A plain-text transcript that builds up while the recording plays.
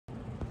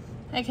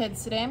Hi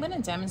kids, today I'm going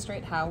to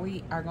demonstrate how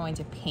we are going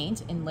to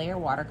paint and layer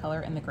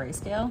watercolor in the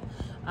Grayscale.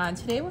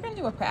 Today we're going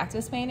to do a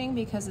practice painting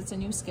because it's a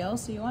new skill,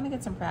 so you want to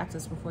get some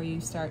practice before you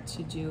start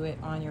to do it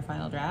on your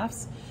final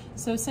drafts.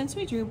 So since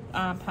we drew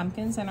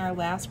pumpkins in our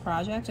last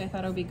project, I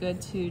thought it would be good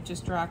to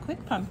just draw a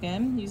quick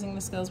pumpkin using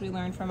the skills we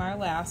learned from our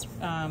last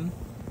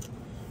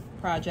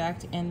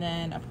project and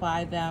then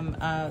apply them,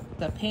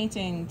 the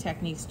painting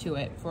techniques to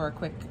it for a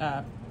quick,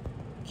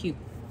 cute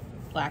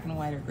black and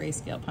white or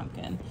grayscale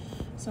pumpkin.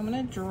 So I'm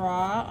going to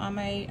draw on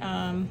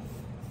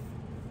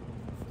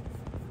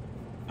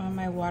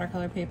my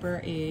watercolor paper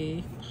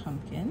a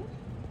pumpkin,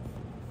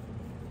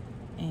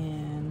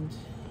 and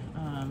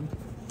I'm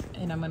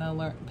going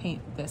to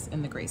paint this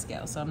in the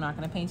grayscale. So I'm not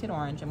going to paint it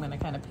orange. I'm going to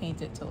kind of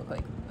paint it to look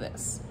like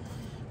this.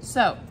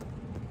 So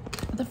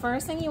the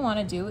first thing you want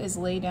to do is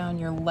lay down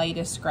your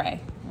lightest gray.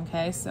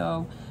 Okay,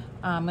 so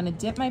I'm going to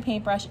dip my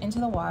paintbrush into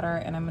the water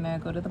and I'm going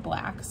to go to the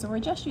black. So we're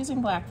just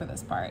using black for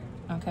this part,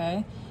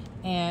 okay?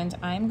 And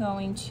I'm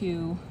going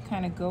to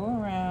kind of go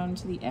around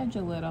to the edge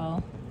a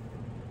little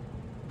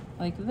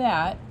like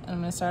that. And I'm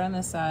going to start on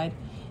this side,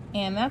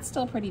 and that's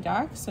still pretty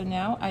dark. So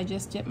now I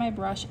just dip my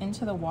brush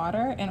into the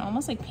water and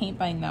almost like paint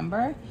by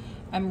number,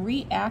 I'm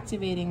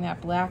reactivating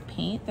that black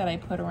paint that I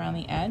put around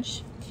the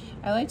edge.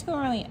 I like to go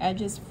around the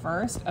edges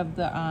first of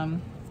the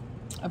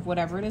of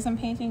whatever it is I'm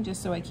painting,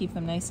 just so I keep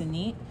them nice and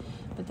neat.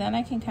 But then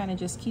I can kind of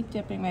just keep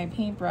dipping my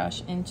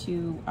paintbrush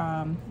into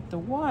the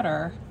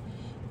water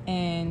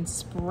and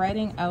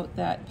spreading out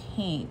that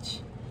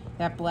paint,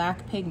 that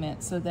black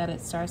pigment, so that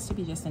it starts to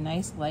be just a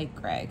nice light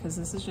gray, because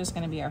this is just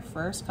going to be our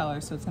first color,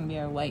 so it's going to be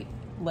our light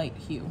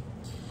hue.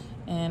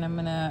 And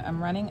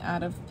I'm running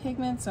out of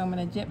pigment, so I'm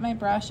going to dip my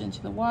brush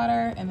into the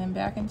water and then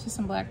back into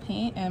some black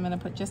paint, and I'm going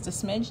to put just a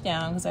smidge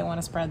down because I want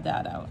to spread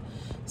that out.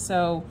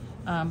 So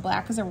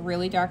black is a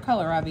really dark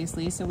color,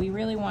 obviously, so we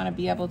really want to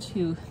be able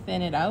to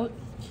thin it out.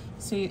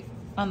 So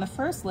on the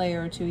first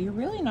layer or two, you're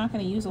really not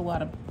going to use a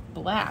lot of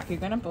black. You're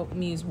going to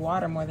use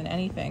water more than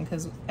anything,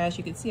 because as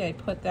you can see, I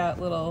put that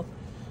little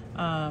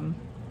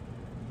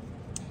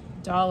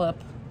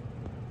dollop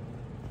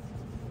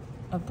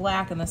of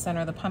black in the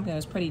center of the pumpkin. It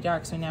was pretty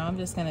dark, so now I'm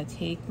just going to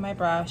take my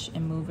brush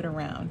and move it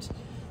around.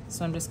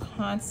 So I'm just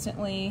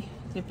constantly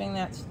dipping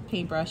that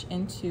paintbrush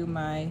into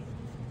my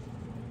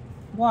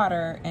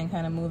water and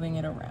kind of moving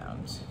it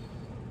around.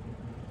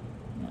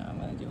 Now I'm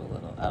going to do a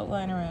little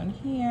outline around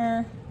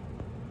here,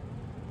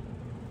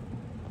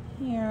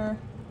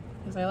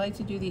 because I like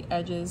to do the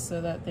edges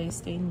so that they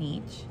stay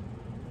neat.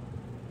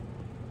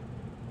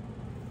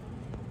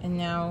 And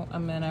now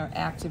I'm going to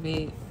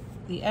activate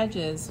the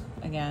edges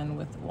again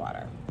with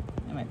water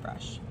and my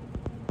brush.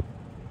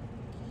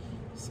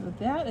 So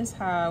that is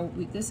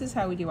this is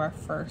how we do our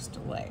first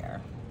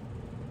layer.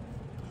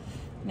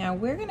 Now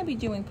we're going to be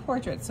doing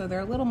portraits, so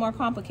they're a little more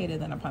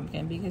complicated than a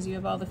pumpkin because you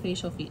have all the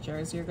facial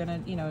features. You're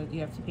going to, you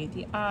have to paint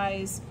the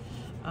eyes,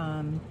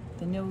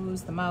 the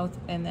nose, the mouth,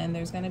 and then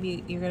you're going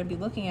to be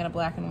looking at a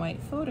black and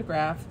white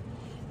photograph.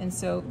 And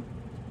so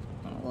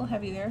a little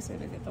heavy there, so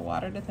to get the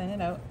water to thin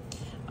it out.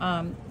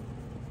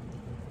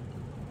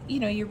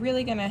 You're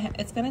really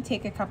it's gonna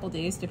take a couple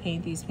days to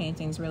paint these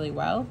paintings really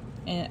well,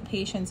 and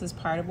patience is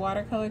part of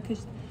watercolor,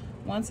 because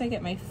once I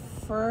get my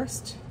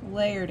first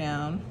layer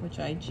down, which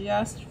I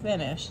just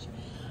finished,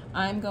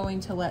 I'm going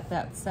to let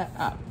that set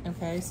up,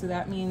 okay? So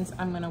that means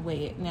I'm gonna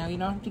wait. Now you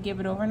don't have to give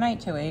it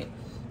overnight to wait,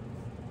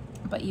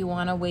 but you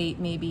wanna wait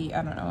maybe,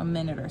 I don't know, a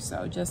minute or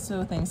so, just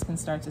so things can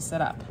start to set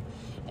up.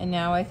 And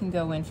now I can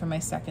go in for my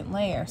second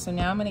layer. So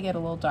now I'm gonna get a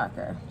little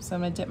darker. So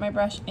I'm gonna dip my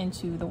brush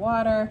into the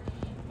water,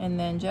 and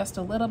then just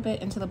a little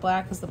bit into the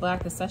black, because the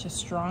black is such a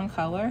strong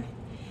color.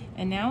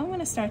 And now I'm going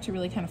to start to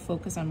really kind of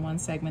focus on one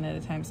segment at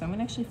a time. So I'm going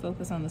to actually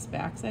focus on this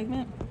back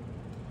segment,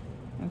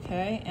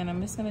 okay? And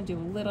I'm just going to do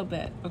a little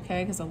bit,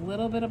 okay? Because a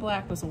little bit of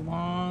black goes a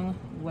long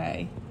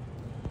way.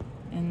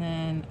 And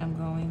then I'm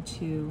going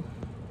to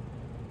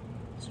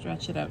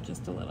stretch it out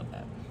just a little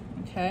bit,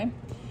 okay?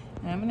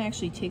 And I'm going to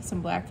actually take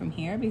some black from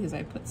here because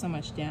I put so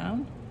much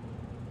down,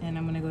 and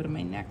I'm going to go to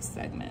my next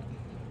segment.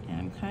 And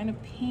I'm kind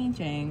of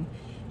painting,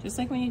 just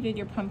like when you did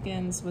your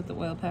pumpkins with the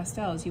oil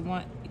pastels,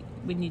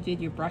 when you did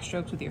your brush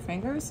strokes with your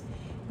fingers,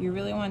 you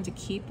really wanted to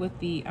keep with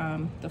the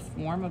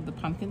form of the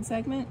pumpkin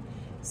segment.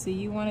 So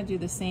you want to do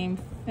the same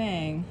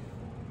thing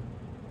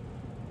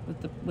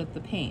with the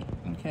paint,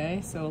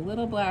 okay? So a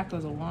little black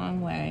goes a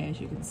long way,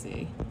 as you can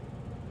see.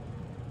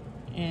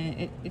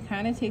 And it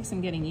kind of takes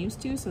some getting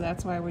used to, so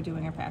that's why we're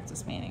doing our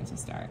practice painting to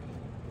start.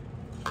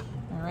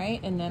 All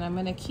right, and then I'm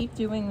going to keep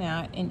doing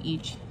that in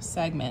each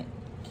segment.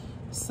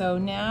 So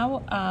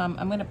now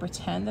I'm going to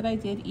pretend that I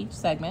did each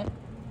segment,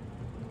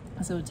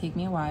 so it would take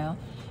me a while.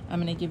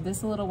 I'm going to give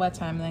this a little wet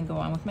time and then go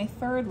on with my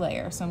third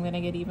layer. So I'm going to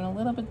get even a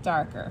little bit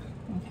darker,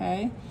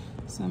 okay?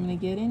 So I'm going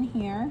to get in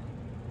here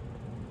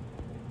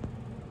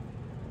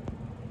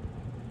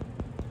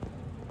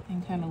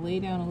and kind of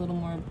lay down a little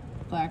more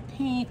black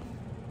paint,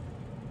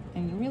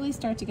 and you really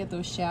start to get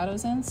those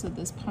shadows in, so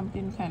this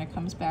pumpkin kind of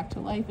comes back to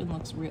life and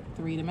looks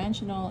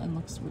three-dimensional and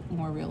looks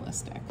more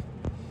realistic.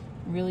 It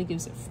really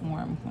gives it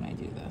form when I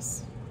do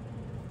this.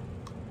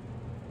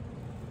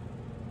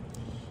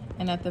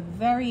 And at the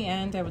very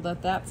end, I would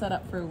let that set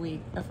up for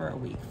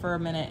a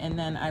minute, and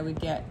then I would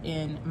get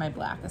in my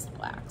blackest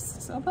blacks.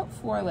 So about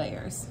 4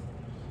 layers.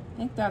 I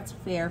think that's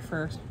fair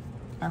for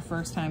our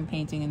first time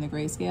painting in the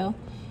Grayscale.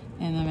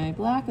 And then my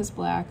blackest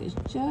black is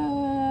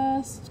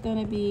just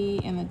gonna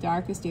be in the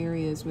darkest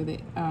areas where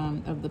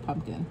of the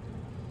pumpkin.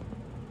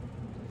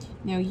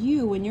 Now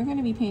when you're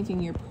gonna be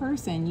painting your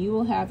person, you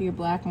will have your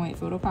black and white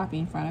photocopy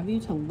in front of you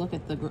to look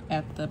at the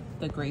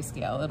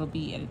Grayscale. It'll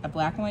be a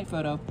black and white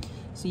photo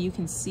so you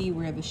can see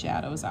where the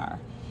shadows are.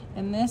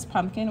 In this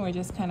pumpkin, we're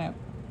just kind of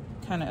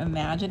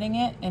imagining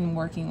it and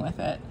working with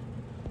it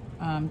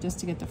just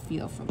to get the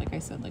feel for, like I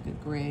said, like a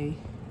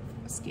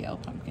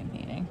Grayscale pumpkin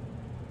painting.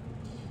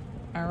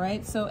 All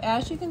right, so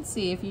as you can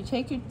see, if you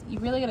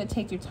really got to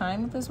take your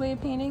time with this way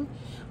of painting.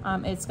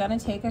 It's going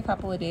to take a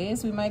couple of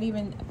days. We might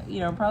even,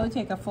 probably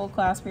take a full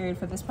class period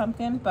for this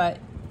pumpkin, but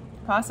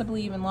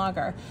possibly even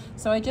longer.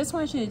 So I just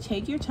want you to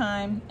take your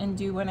time and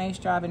do a nice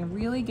job and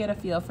really get a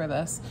feel for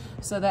this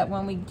so that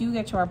when we do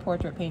get to our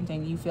portrait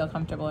painting, you feel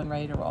comfortable and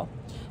ready to roll.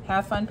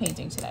 Have fun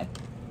painting today.